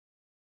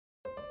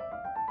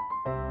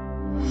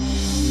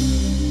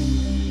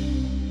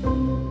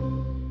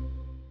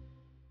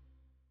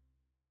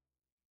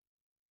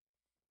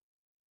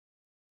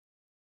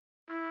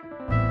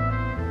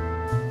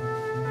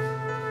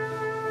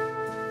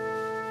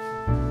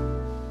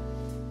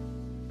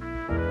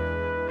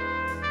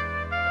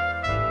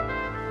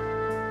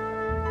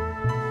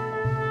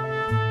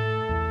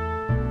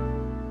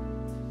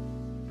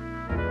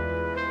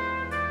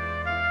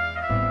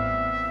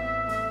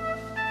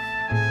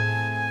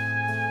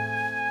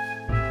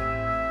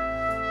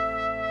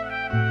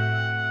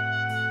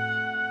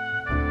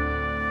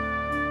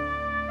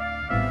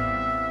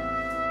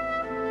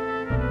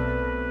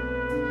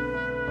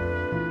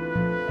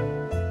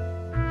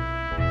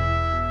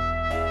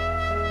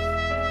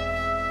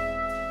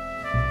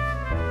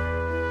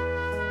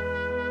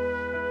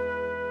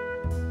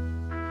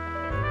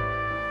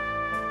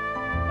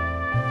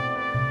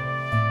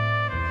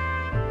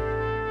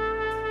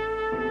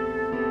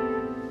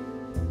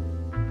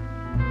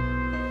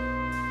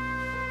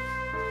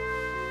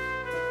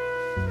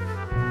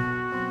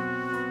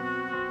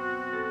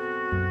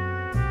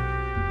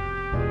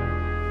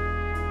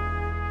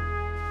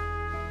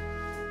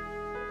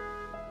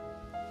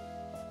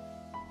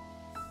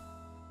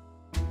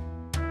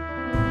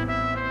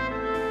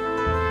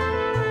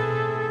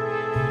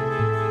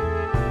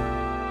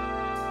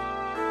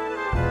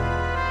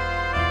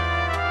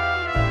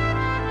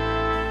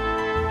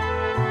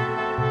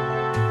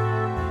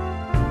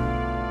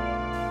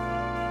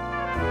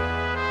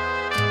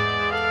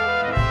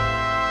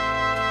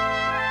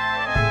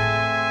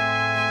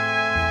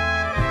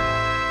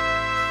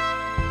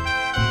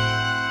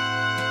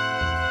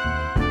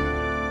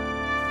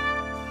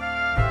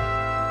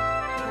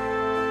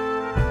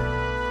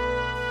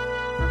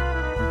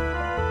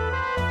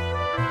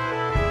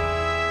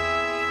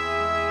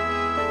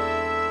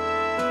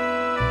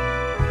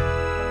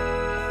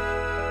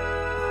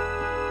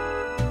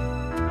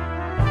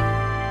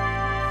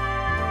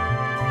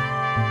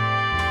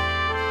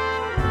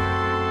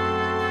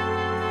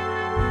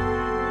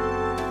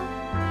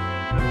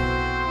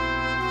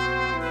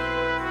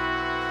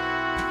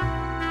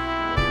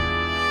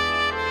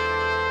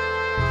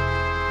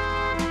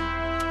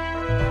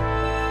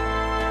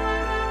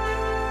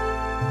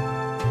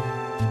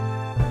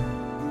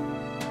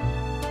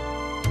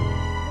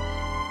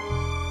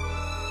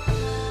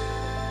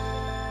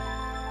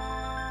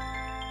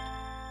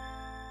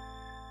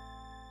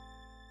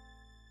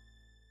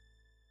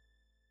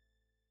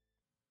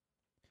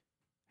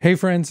Hey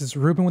friends, it's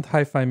Ruben with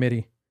Hi-Fi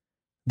MIDI.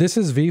 This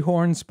is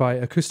V-Horns by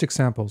Acoustic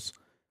Samples,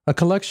 a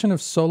collection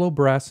of solo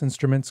brass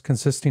instruments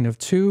consisting of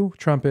 2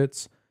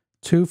 trumpets,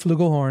 2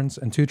 flugelhorns,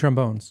 and 2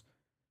 trombones.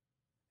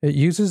 It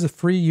uses a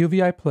free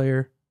UVI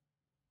player,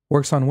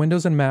 works on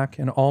Windows and Mac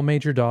and all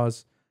major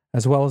DAWs,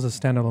 as well as a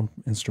standalone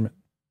instrument.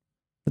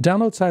 The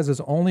download size is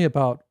only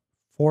about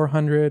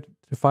 400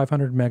 to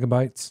 500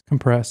 megabytes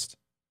compressed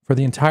for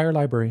the entire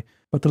library,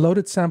 but the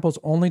loaded samples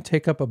only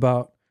take up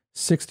about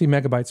 60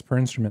 megabytes per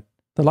instrument.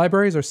 The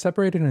libraries are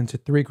separated into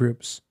 3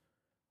 groups,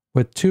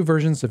 with 2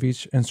 versions of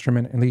each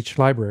instrument in each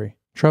library: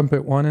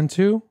 trumpet 1 and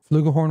 2,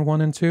 flugelhorn 1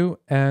 and 2,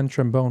 and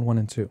trombone 1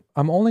 and 2.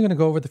 I'm only going to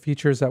go over the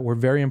features that were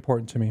very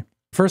important to me.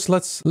 First,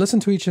 let's listen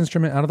to each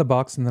instrument out of the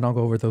box, and then I'll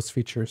go over those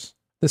features.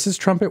 This is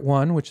trumpet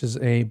 1, which is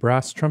a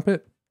brass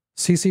trumpet.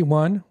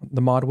 CC1,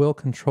 the mod wheel,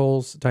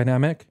 controls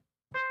dynamic.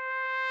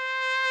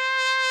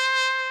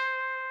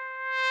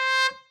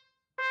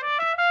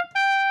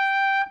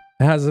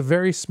 It has a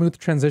very smooth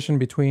transition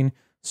between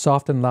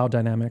soft and loud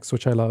dynamics,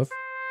 which I love.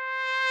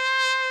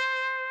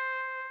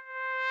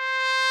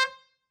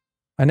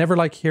 I never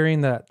like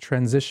hearing that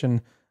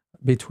transition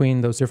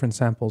between those different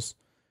samples.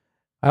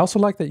 I also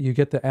like that you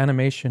get the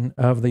animation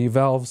of the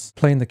valves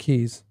playing the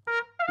keys.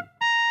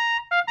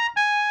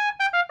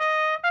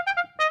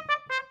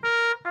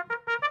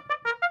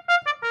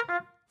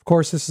 Of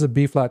course, this is a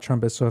B-flat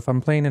trumpet, so if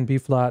I'm playing in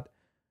B-flat,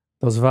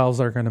 those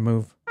valves are going to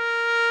move.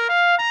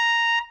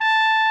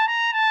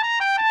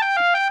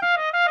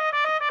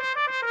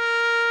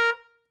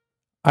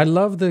 I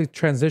love the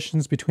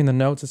transitions between the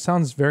notes. It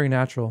sounds very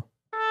natural.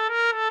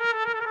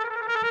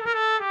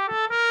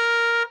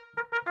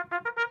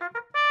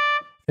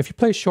 If you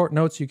play short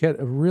notes, you get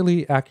a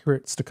really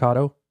accurate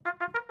staccato.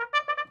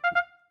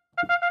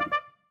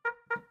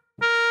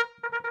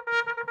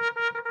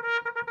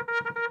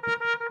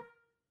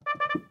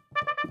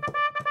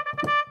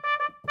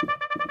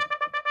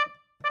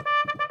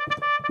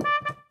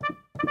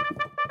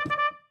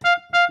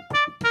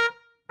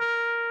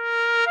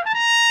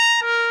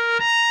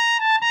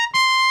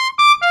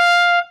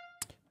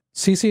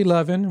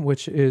 CC11,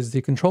 which is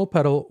the control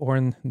pedal, or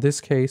in this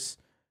case,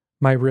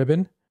 my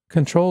ribbon,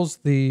 controls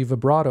the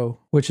vibrato,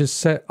 which is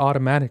set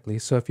automatically.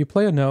 So if you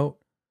play a note,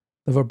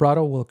 the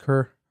vibrato will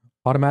occur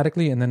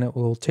automatically and then it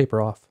will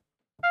taper off.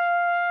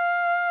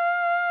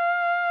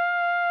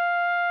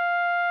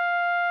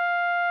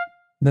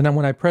 Then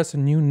when I press a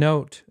new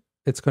note,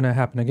 it's going to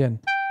happen again.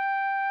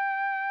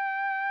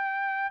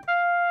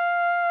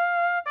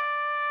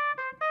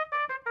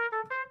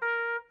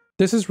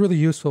 This is really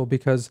useful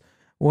because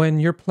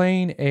when you're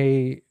playing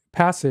a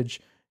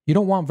passage, you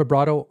don't want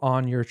vibrato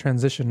on your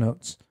transition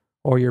notes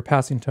or your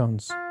passing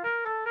tones.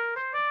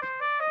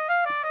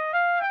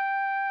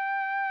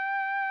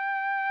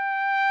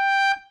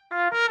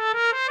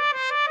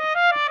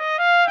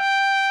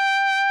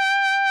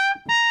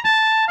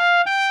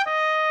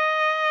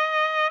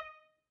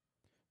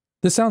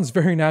 This sounds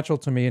very natural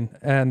to me,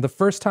 and the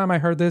first time I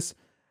heard this,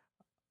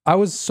 I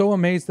was so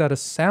amazed that a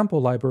sample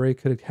library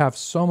could have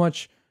so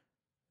much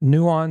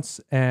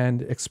nuance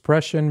and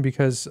expression,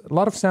 because a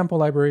lot of sample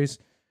libraries,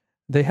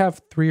 they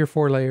have 3 or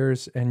 4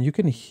 layers, and you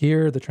can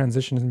hear the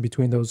transitions in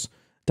between those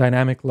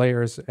dynamic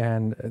layers,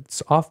 and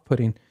it's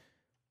off-putting.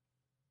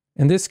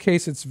 In this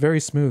case, it's very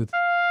smooth.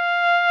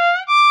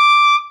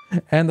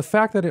 And the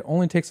fact that it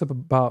only takes up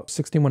about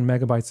 61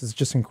 megabytes is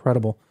just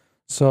incredible.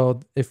 So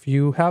if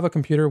you have a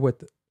computer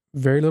with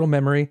very little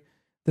memory,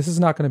 this is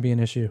not going to be an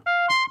issue.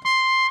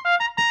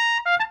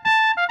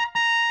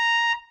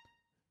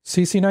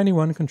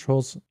 CC91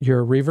 controls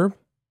your reverb.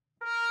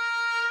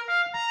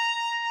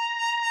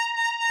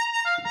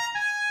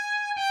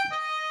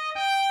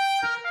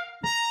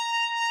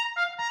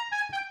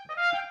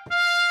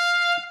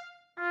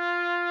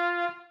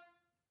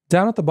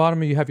 Down at the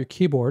bottom, you have your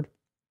keyboard.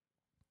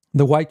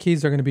 The white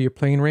keys are going to be your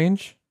playing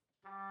range.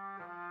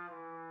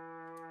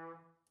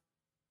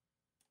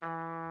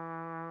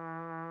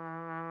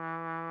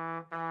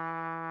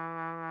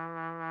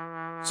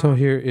 So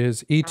here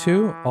is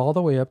E2 all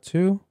the way up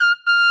to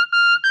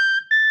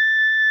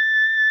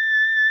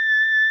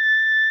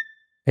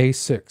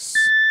A6.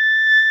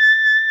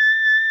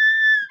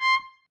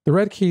 The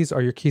red keys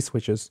are your key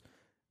switches.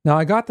 Now,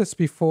 I got this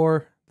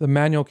before the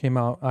manual came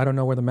out. I don't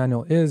know where the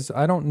manual is.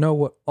 I don't know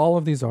what all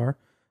of these are,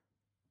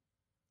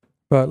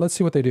 but let's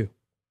see what they do.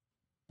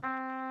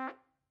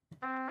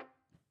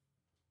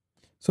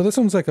 So this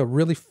one's like a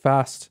really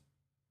fast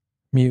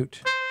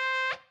mute.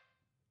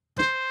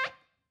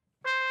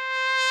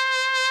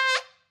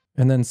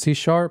 And then C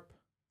sharp,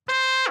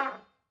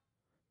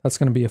 that's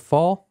going to be a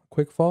fall,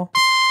 quick fall.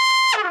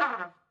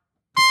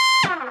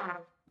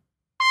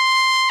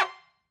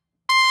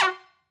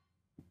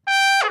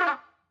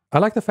 I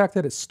like the fact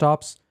that it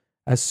stops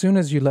as soon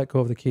as you let go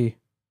of the key.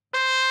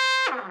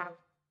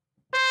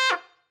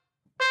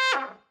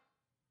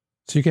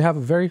 So you can have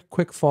a very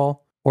quick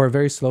fall or a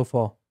very slow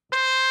fall.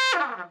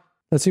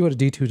 Let's see what a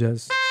D2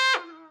 does.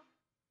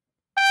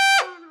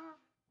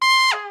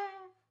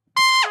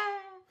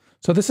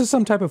 So this is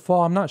some type of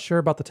fall. I'm not sure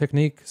about the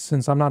technique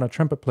since I'm not a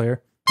trumpet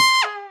player.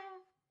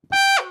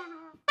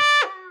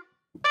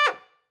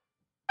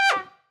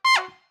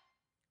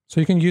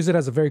 So you can use it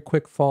as a very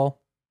quick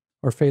fall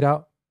or fade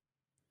out.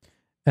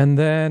 And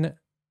then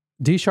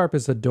D sharp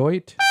is a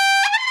doit.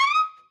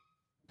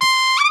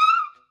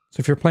 So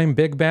if you're playing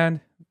big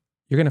band,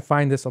 you're going to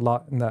find this a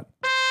lot in that.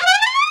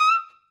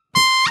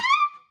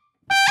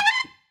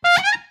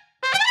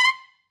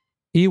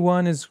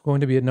 E1 is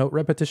going to be a note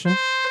repetition.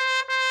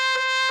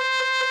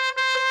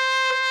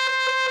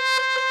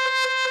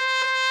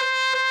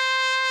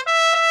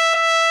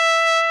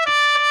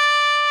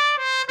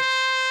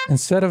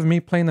 Instead of me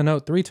playing the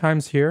note 3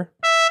 times here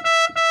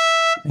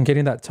and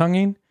getting that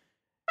tonguing,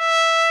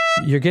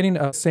 you're getting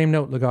a same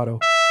note legato.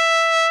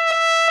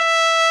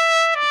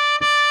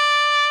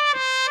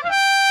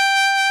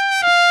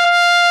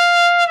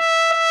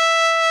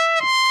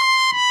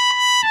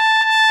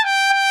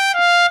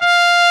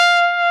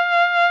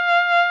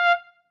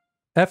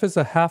 F is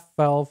a half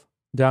valve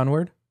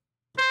downward.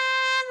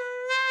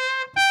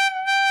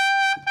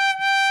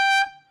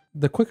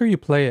 The quicker you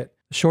play it,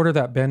 the shorter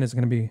that bend is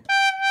going to be.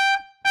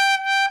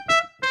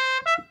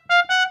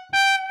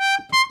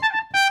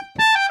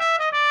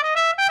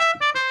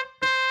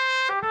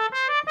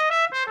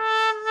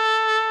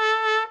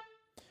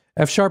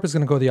 F sharp is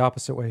going to go the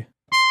opposite way.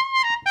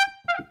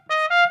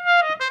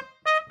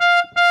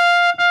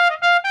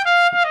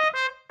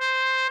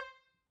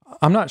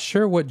 I'm not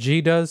sure what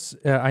G does.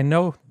 I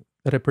know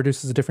that it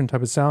produces a different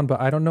type of sound,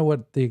 but I don't know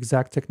what the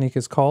exact technique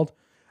is called.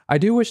 I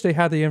do wish they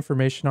had the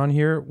information on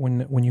here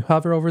when you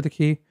hover over the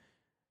key.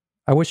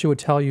 I wish it would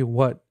tell you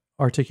what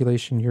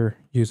articulation you're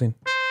using.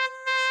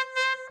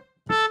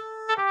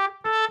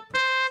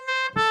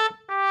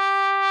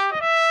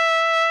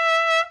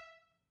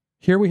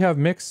 Here we have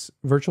Mix,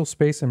 Virtual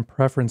Space, and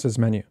Preferences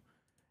menu.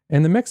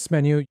 In the Mix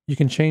menu, you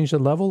can change the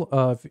level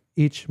of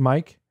each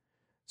mic.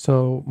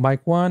 So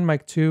mic 1,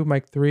 mic 2,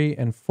 mic 3,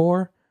 and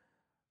 4.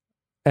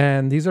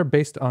 And these are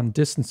based on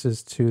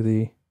distances to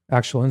the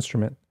actual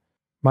instrument.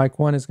 Mic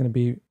 1 is going to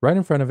be right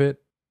in front of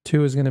it,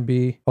 2 is going to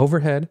be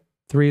overhead,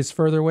 3 is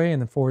further away,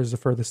 and then 4 is the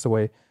furthest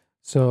away.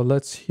 So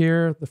let's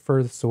hear the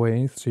furthest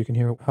away so you can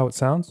hear how it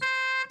sounds.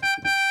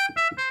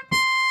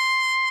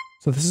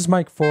 So this is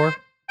mic 4.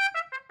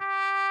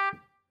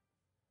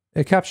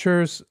 It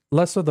captures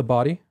less of the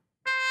body.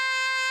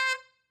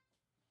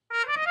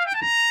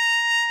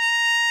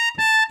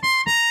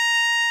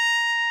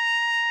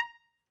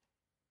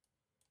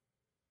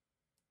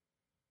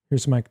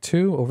 Here's mic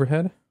 2,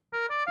 overhead.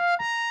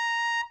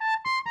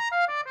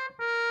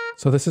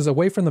 So this is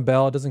away from the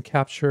bell. It doesn't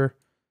capture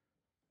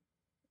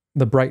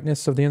the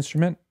brightness of the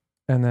instrument,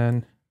 and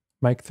then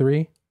mic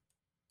 3.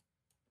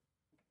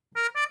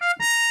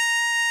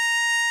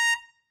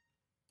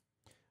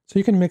 So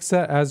you can mix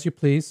that as you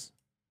please.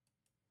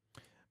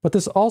 But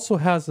this also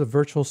has the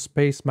virtual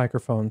space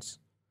microphones.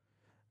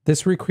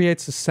 This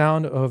recreates the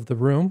sound of the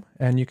room,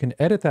 and you can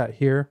edit that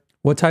here.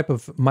 What type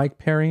of mic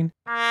pairing?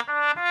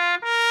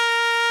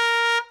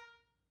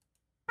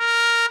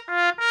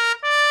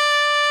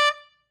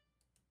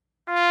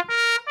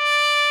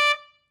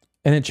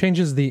 And it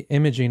changes the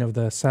imaging of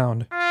the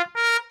sound.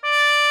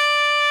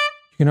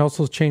 You can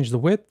also change the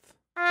width.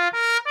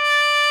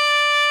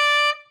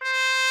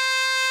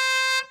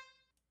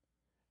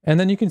 And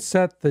then you can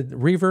set the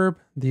reverb,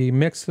 the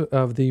mix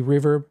of the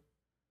reverb,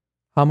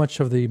 how much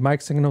of the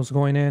mic signal is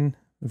going in,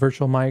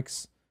 virtual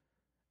mics,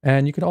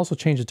 and you can also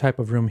change the type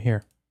of room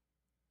here.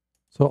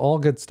 So all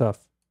good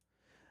stuff.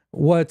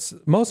 What's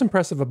most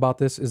impressive about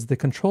this is the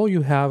control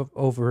you have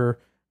over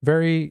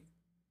very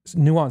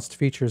nuanced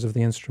features of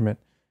the instrument,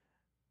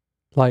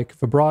 like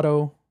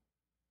vibrato,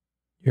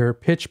 your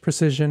pitch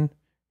precision,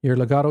 your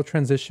legato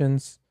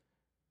transitions,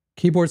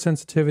 keyboard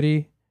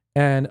sensitivity,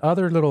 and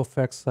other little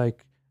effects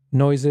like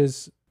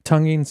noises,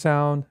 tonguing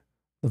sound,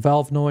 the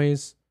valve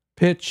noise,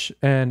 pitch,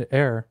 and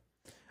air.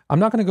 I'm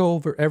not going to go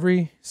over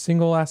every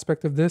single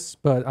aspect of this,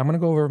 but I'm going to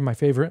go over my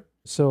favorite.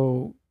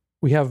 So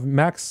we have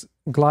max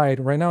glide.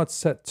 Right now it's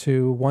set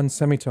to 1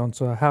 semitone,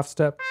 so a half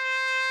step.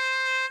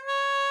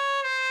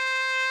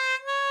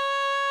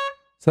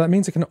 So that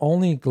means it can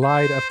only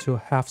glide up to a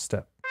half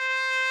step.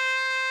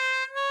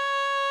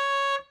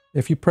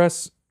 If you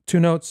press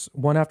 2 notes,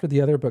 one after the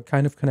other, but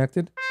kind of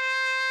connected,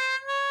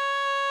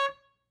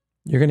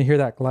 you're going to hear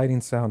that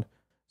gliding sound.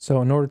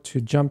 So in order to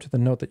jump to the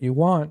note that you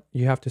want,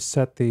 you have to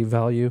set the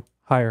value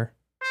higher.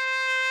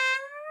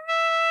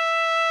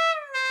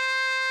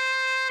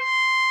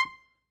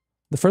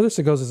 The furthest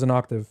it goes is an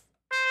octave.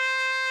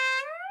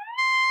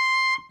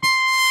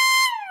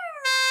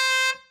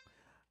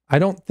 I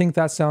don't think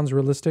that sounds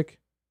realistic,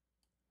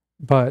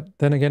 but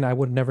then again, I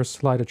would never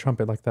slide a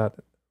trumpet like that,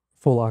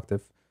 full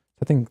octave.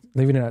 I think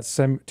leaving it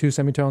at 2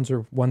 semitones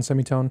or 1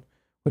 semitone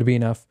would be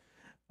enough.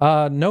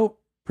 Note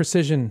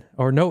precision,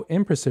 or note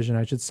imprecision,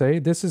 I should say.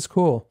 This is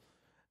cool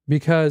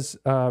because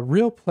a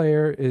real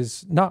player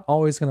is not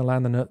always going to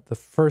land the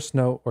first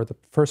note or the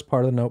first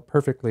part of the note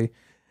perfectly.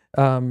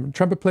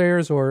 Trumpet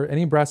players or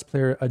any brass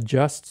player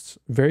adjusts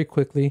very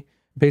quickly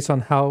based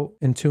on how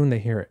in tune they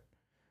hear it.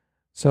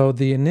 So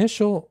the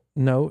initial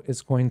note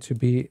is going to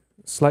be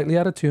slightly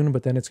out of tune,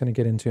 but then it's going to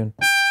get in tune.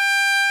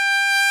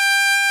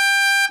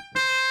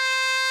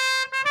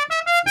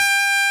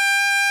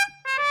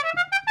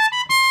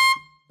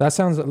 That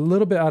sounds a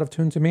little bit out of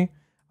tune to me.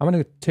 I'm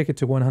going to take it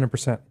to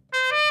 100%.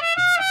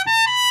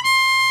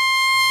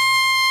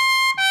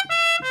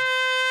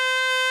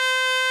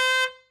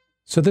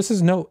 So this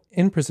is note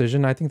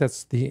imprecision. I think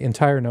that's the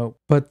entire note,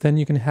 but then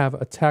you can have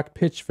attack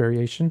pitch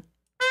variation.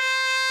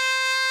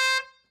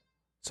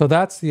 So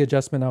that's the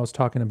adjustment I was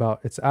talking about.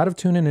 It's out of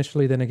tune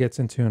initially, then it gets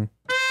in tune.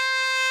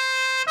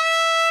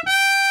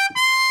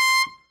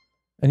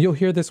 And you'll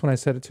hear this when I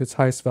set it to its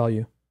highest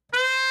value.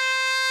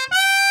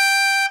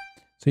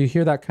 So you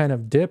hear that kind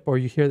of dip, or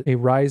you hear a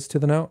rise to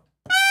the note.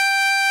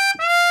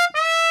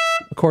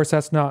 Of course,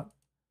 that's not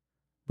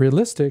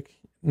realistic.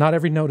 Not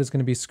every note is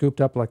going to be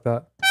scooped up like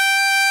that.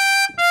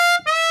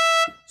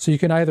 So you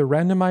can either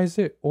randomize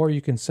it, or you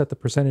can set the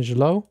percentage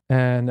low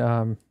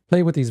and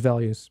play with these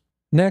values.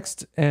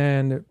 Next,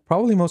 and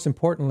probably most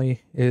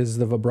importantly, is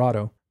the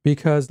vibrato,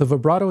 because the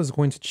vibrato is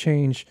going to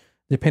change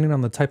depending on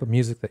the type of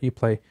music that you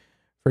play.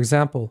 For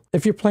example,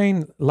 if you're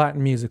playing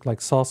Latin music like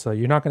salsa,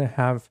 you're not going to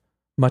have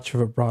much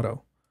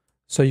vibrato.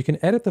 So you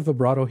can edit the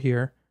vibrato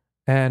here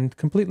and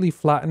completely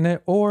flatten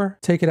it, or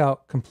take it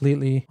out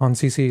completely on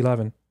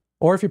CC11.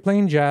 Or if you're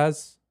playing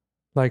jazz,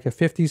 like a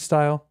 50s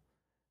style,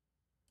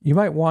 you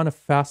might want a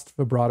fast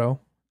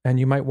vibrato, and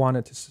you might want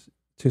it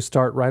to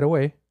start right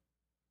away.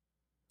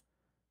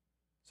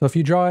 So if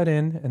you draw it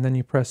in and then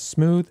you press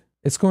smooth,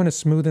 it's going to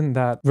smoothen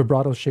that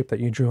vibrato shape that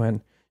you drew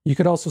in. You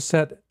could also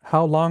set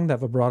how long that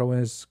vibrato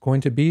is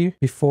going to be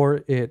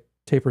before it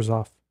tapers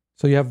off.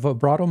 So you have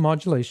vibrato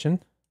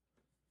modulation.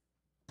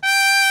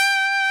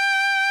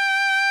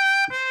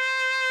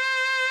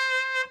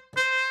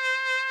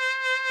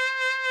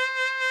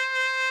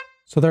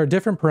 So there are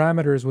different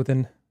parameters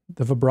within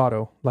the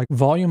vibrato, like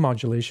volume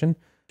modulation.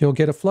 You'll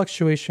get a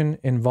fluctuation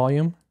in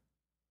volume.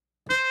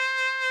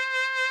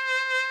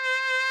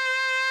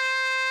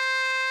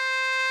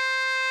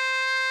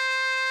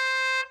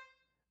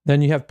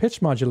 Then you have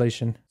pitch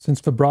modulation, since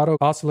vibrato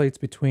oscillates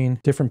between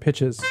different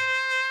pitches.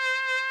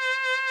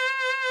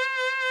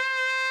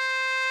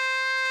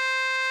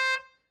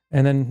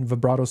 And then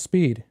vibrato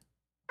speed.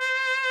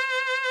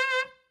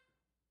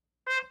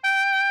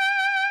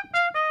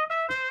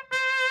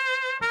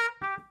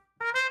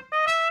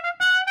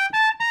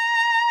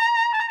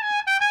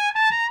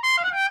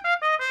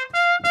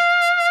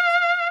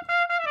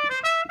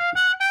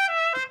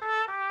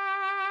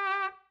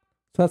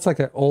 So that's like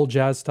an old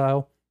jazz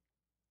style.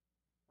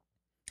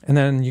 And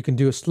then you can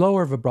do a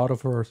slower vibrato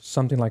for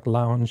something like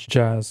lounge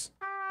jazz.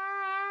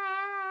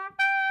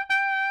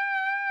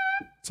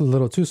 It's a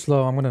little too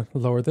slow. I'm going to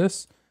lower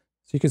this.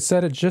 So you can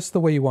set it just the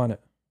way you want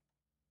it.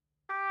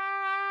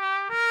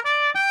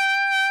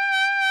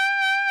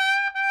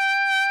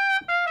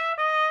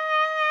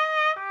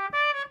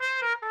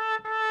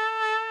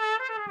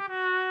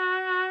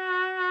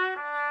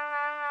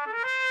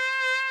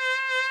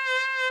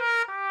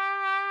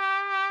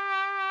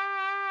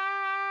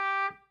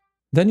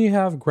 Then you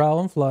have growl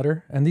and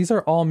flutter, and these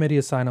are all MIDI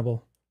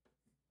assignable.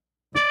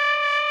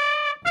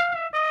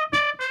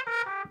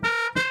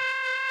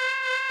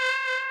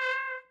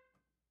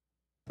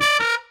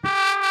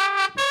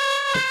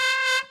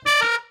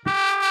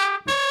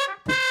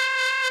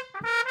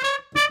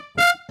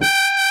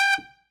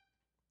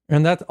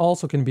 And that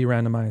also can be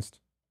randomized.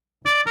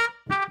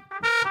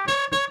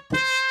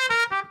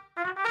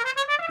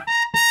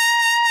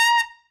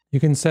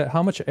 You can set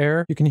how much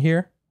air you can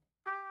hear.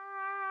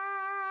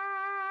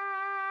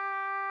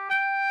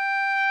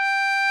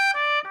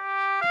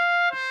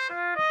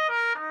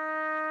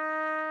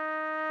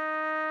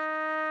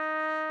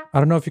 I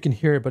don't know if you can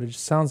hear it, but it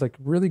just sounds like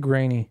really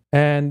grainy.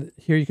 And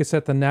here you can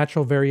set the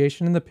natural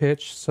variation in the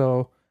pitch,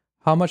 so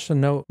how much the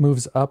note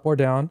moves up or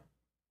down.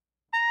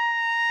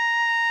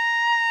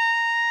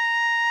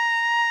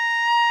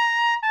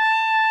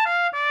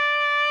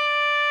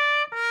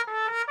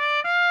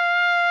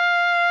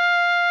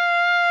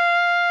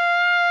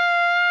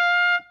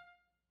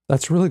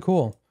 That's really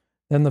cool.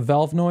 Then the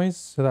valve noise,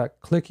 so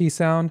that clicky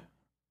sound.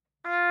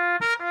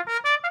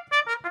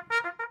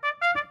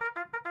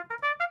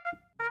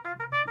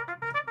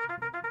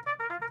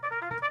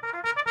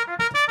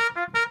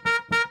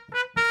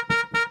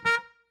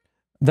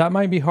 That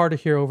might be hard to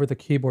hear over the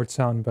keyboard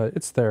sound, but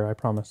it's there, I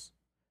promise.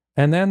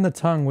 And then the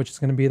tongue, which is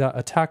going to be that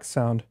attack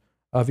sound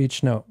of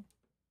each note.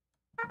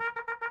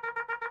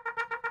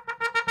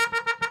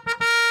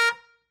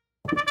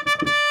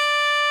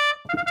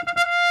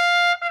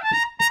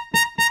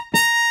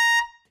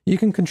 You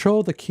can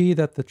control the key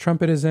that the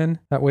trumpet is in.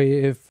 That way,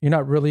 if you're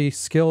not really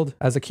skilled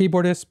as a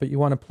keyboardist, but you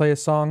want to play a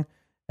song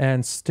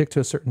and stick to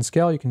a certain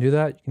scale, you can do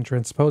that. You can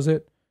transpose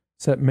it.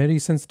 Set MIDI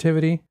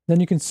sensitivity.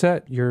 Then you can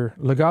set your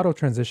legato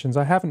transitions.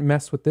 I haven't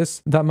messed with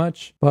this that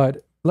much,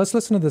 but let's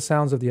listen to the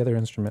sounds of the other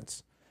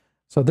instruments.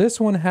 So this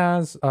one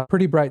has a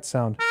pretty bright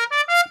sound.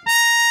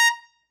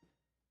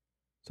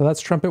 So that's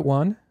trumpet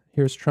 1.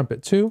 Here's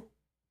trumpet 2.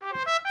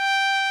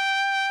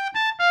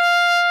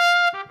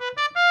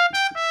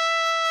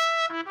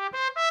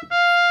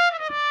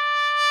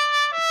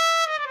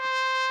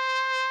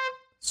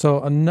 So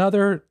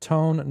another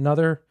tone,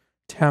 another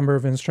timbre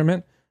of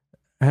instrument.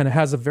 And it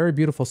has a very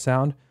beautiful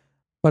sound.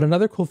 But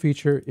another cool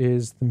feature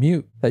is the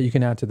mute that you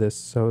can add to this.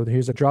 So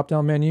here's a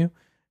drop-down menu.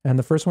 And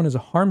the first one is a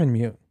Harmon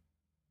mute.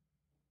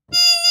 It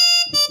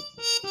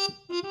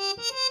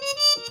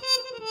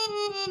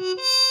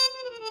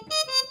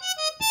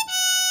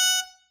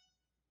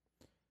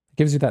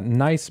gives you that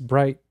nice,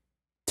 bright,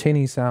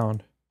 tinny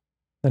sound.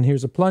 Then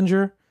here's a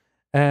plunger.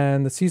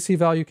 And the CC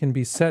value can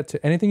be set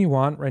to anything you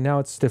want. Right now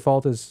its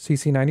default is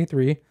CC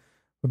 93.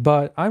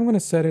 But I'm going to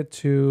set it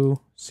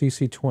to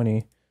CC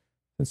 20.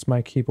 Since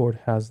my keyboard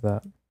has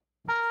that.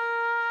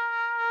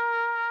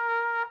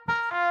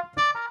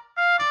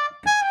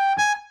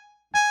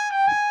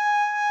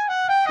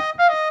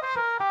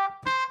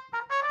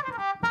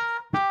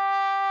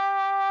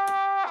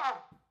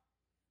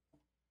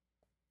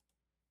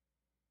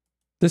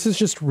 This is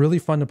just really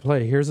fun to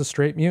play. Here's a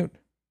straight mute.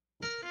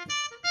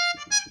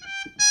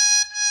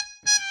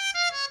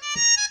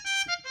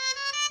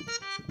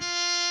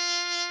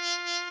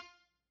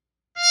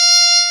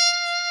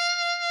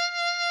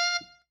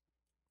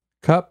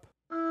 Cup.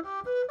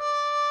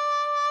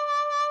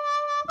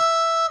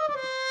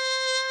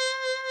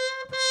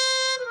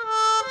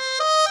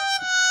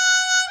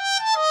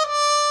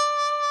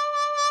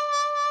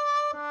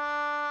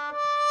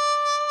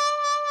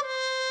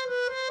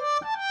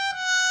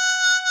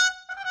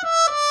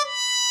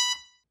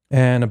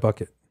 And a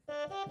bucket.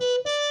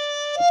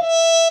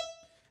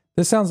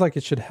 This sounds like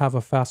it should have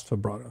a fast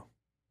vibrato.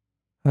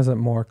 Has a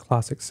more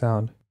classic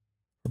sound.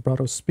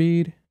 Vibrato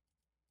speed.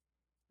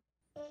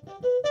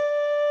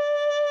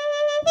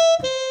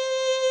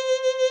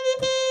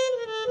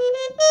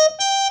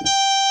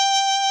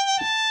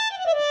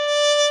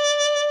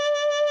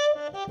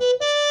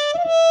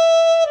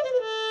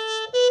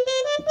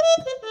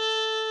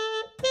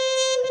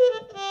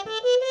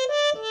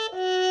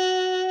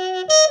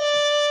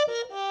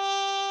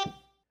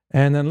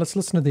 And then let's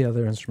listen to the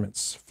other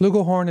instruments.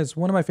 Flugelhorn is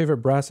one of my favorite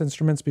brass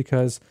instruments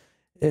because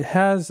it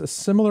has a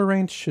similar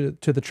range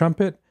to the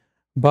trumpet,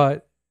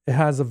 but it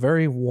has a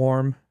very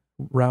warm,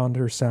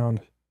 rounder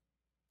sound.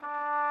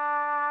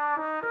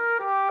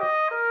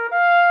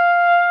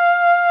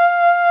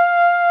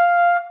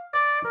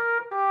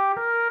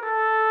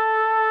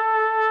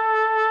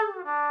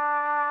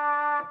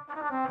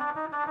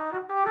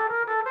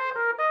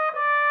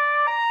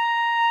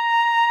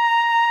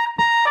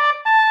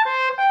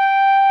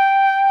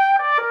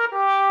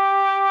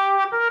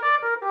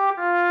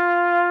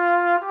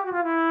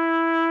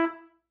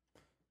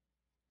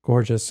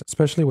 gorgeous,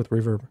 especially with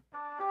reverb.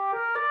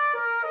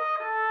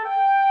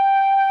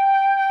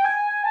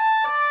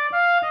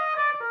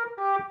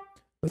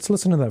 Let's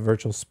listen to that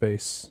virtual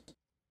space.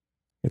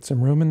 Get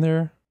some room in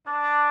there.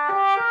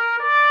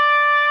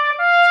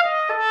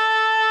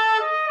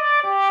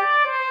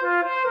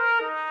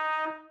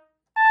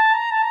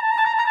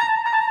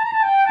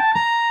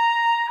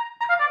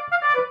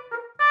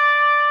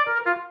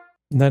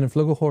 And then in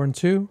flugelhorn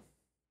 2.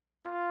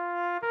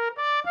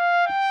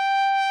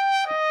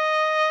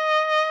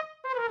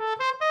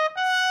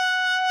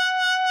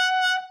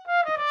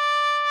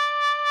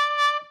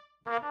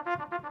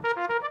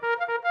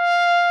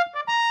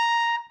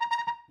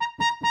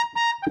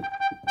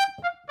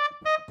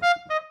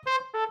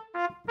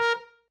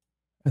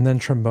 And then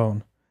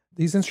trombone.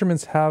 These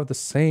instruments have the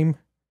same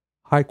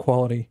high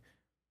quality.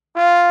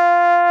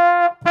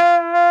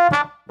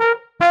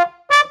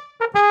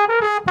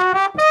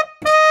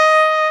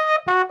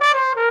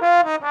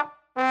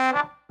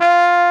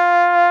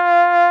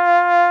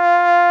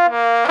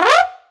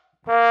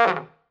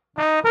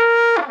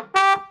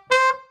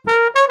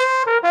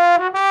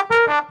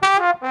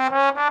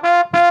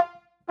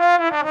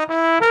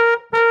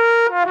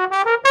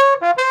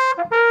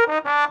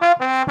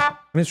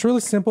 And it's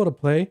really simple to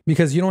play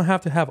because you don't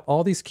have to have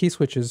all these key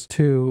switches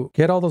to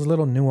get all those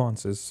little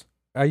nuances.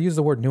 I use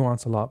the word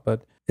nuance a lot,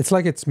 but it's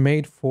like it's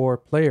made for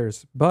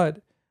players.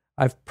 But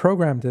I've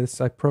programmed this.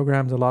 I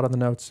programmed a lot of the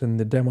notes in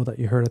the demo that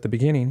you heard at the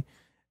beginning,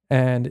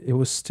 and it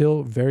was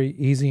still very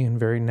easy and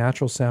very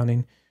natural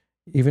sounding,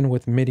 even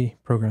with MIDI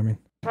programming.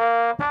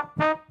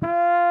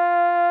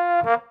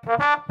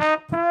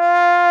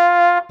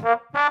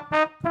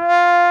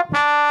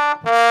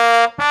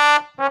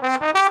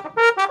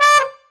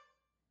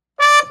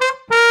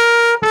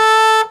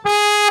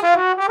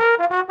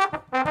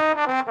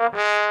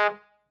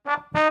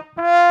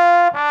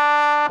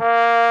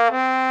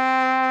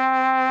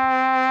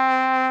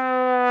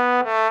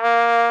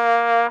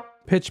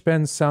 Pitch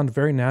bends sound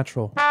very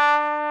natural.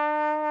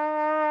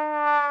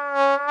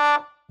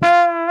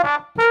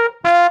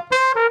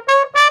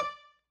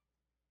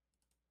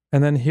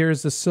 And then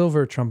here's the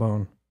silver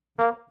trombone.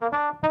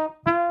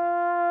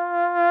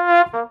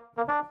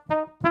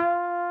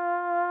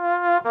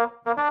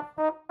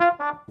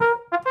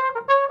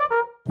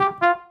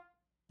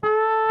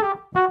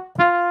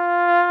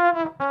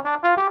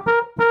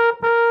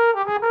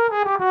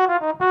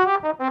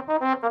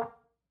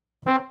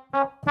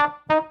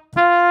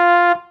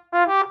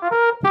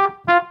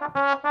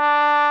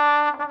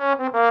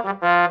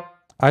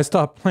 I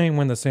stopped playing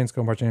When the Saints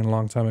Go Marching In a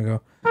long time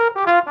ago.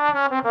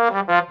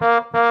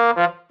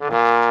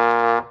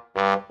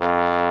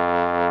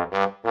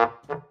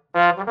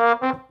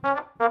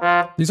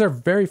 These are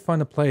very fun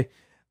to play.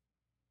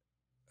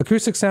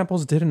 Acoustic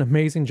Samples did an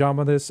amazing job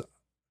on this.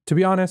 To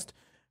be honest,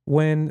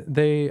 when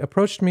they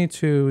approached me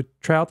to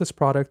try out this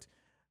product,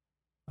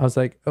 I was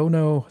like, oh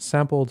no,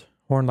 sampled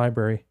horn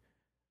library.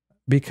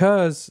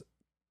 Because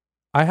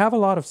I have a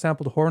lot of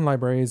sampled horn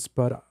libraries,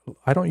 but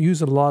I don't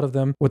use a lot of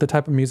them with the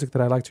type of music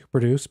that I like to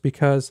produce,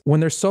 because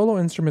when there's solo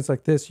instruments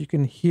like this, you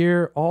can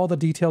hear all the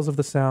details of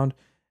the sound,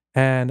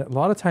 and a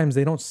lot of times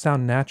they don't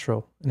sound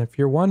natural. And if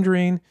you're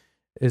wondering,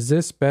 is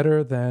this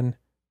better than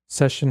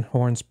Session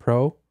Horns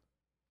Pro?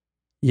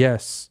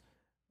 Yes.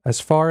 As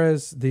far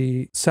as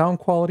the sound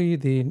quality,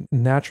 the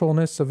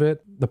naturalness of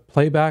it, the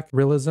playback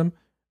realism,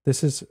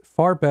 this is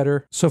far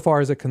better so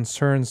far as it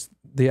concerns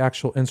the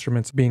actual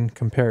instruments being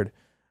compared.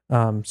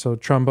 So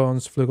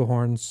trombones,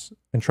 flugelhorns,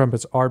 and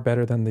trumpets are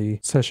better than the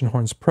Session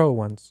Horns Pro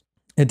ones.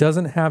 It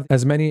doesn't have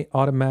as many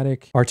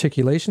automatic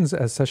articulations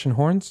as Session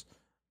Horns,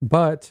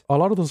 but a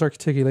lot of those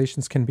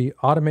articulations can be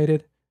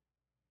automated,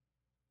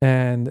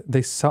 and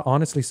they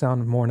honestly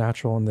sound more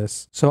natural in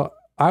this. So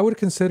I would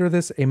consider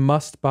this a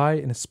must-buy,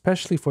 and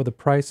especially for the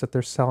price that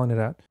they're selling it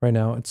at right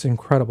now. It's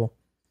incredible.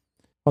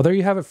 Well, there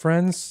you have it,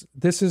 friends.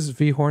 This is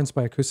V-Horns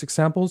by Acoustic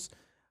Samples.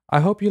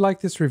 I hope you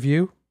liked this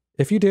review.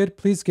 If you did,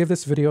 please give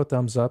this video a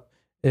thumbs up.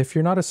 If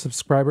you're not a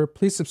subscriber,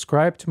 please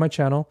subscribe to my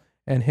channel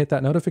and hit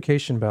that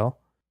notification bell.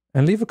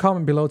 And leave a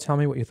comment below, tell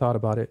me what you thought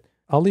about it.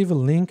 I'll leave a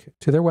link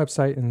to their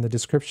website in the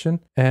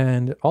description.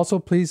 And also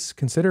please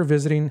consider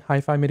visiting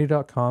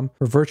hifimidi.com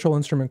for virtual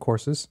instrument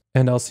courses.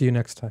 And I'll see you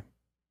next time.